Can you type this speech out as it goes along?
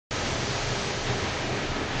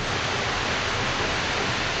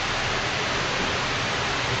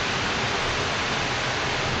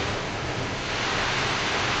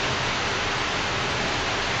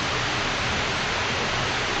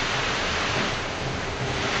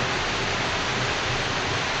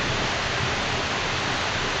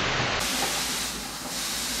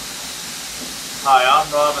Hi, I'm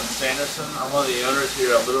Robin Sanderson. I'm one of the owners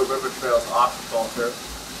here at Little River Trails Aquaculture.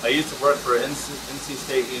 I used to work for NC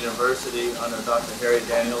State University under Dr. Harry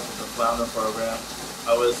Daniels with the Flounder program.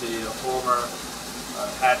 I was the former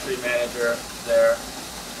hatchery manager there,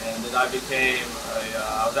 and then I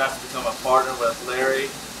was asked to become a partner with Larry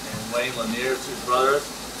and Wayne Lanier, two brothers,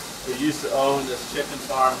 who used to own this chicken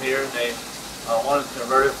farm here, and they wanted to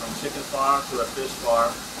convert it from chicken farm to a fish farm.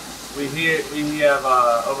 We have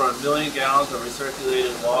over 1 million gallons of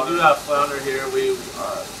recirculated water. We do have Flounder here. We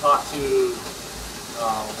talked to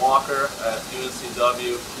Walker at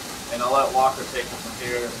UNCW, and I'll let Walker take it from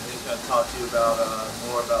here, and he's going to talk to you about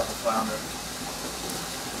more about the Flounder.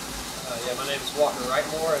 Yeah, my name is Walker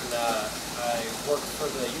Wrightmore, and I worked for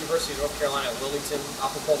the University of North Carolina at Wilmington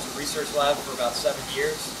Aquaculture Research Lab for about 7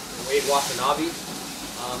 years in Wade, Wampanoag.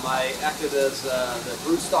 I acted as the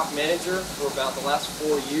broodstock manager for about the last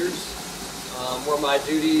 4 years, where my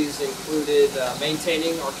duties included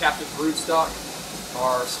maintaining our captive broodstock,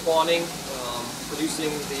 our spawning,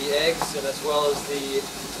 producing the eggs, and as well as the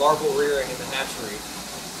larval rearing in the hatchery.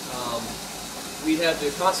 We had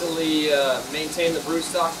to constantly maintain the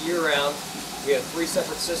broodstock year-round. We had 3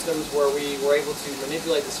 separate systems where we were able to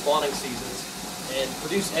manipulate the spawning seasons and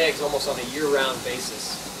produce eggs almost on a year-round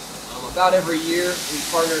basis. About every year, we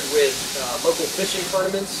partnered with local fishing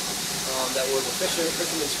tournaments that were the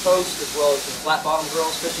Fisherman's Coast, as well as the Flat Bottom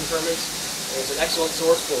Girls fishing tournaments. It was an excellent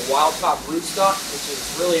source for wild-caught broodstock, which is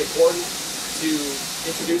really important to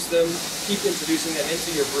introduce them, keep introducing them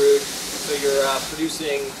into your brood, so you're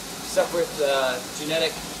producing separate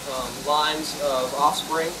genetic lines of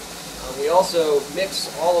offspring. We also mix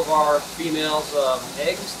all of our females'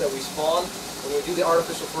 eggs that we spawn. When we do the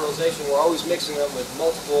artificial fertilization, we're always mixing them with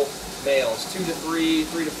multiple males, 2 to 3,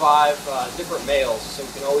 3 to 5 different males, so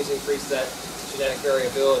we can always increase that genetic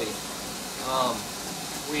variability.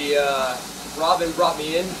 Robin brought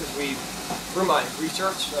me in because through my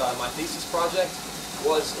research, my thesis project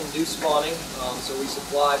was induced spawning, so we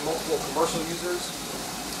supplied multiple commercial users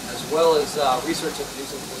as well as research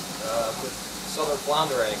institutions with southern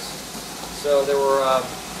flounder eggs. So there were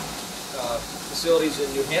facilities in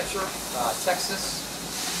New Hampshire, Texas,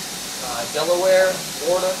 Delaware,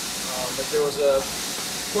 Florida, but there was a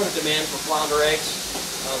point of demand for flounder eggs.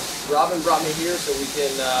 Robin brought me here so we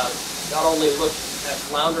can not only look at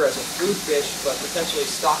flounder as a food fish, but potentially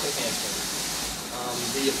stock enhancement.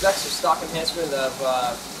 The effects of stock enhancement have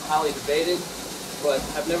highly debated, but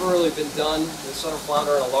have never really been done with southern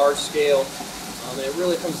flounder on a large scale. And it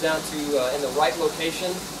really comes down to in the right location.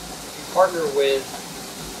 If you partner with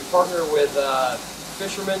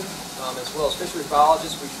fishermen as well as fishery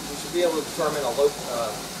biologists, we should be able to determine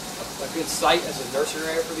a good site as a nursery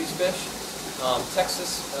area for these fish.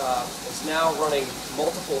 Texas is now running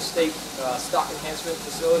multiple state stock enhancement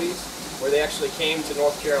facilities where they actually came to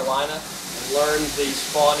North Carolina and learned the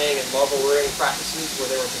spawning and larval rearing practices where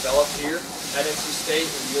they were developed here at NC State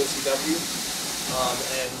and UNCW.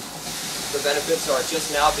 And the benefits are just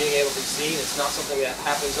now being able to be seen. It's not something that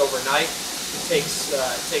happens overnight. It takes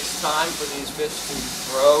time for these fish to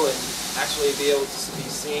grow and actually be able to be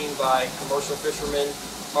seen by commercial fishermen,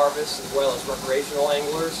 harvests, as well as recreational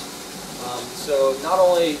anglers. So not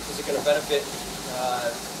only is it going to benefit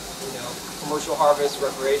commercial harvests,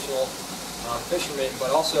 recreational fishermen,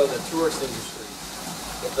 but also the tourist industry.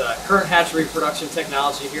 With the current hatchery production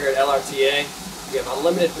technology here at LRTA, we have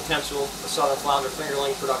unlimited potential for southern flounder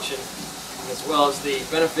fingerling production, as well as the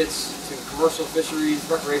benefits to commercial fisheries,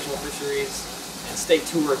 recreational fisheries, and state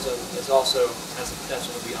tourism also has the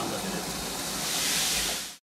potential to be unlimited.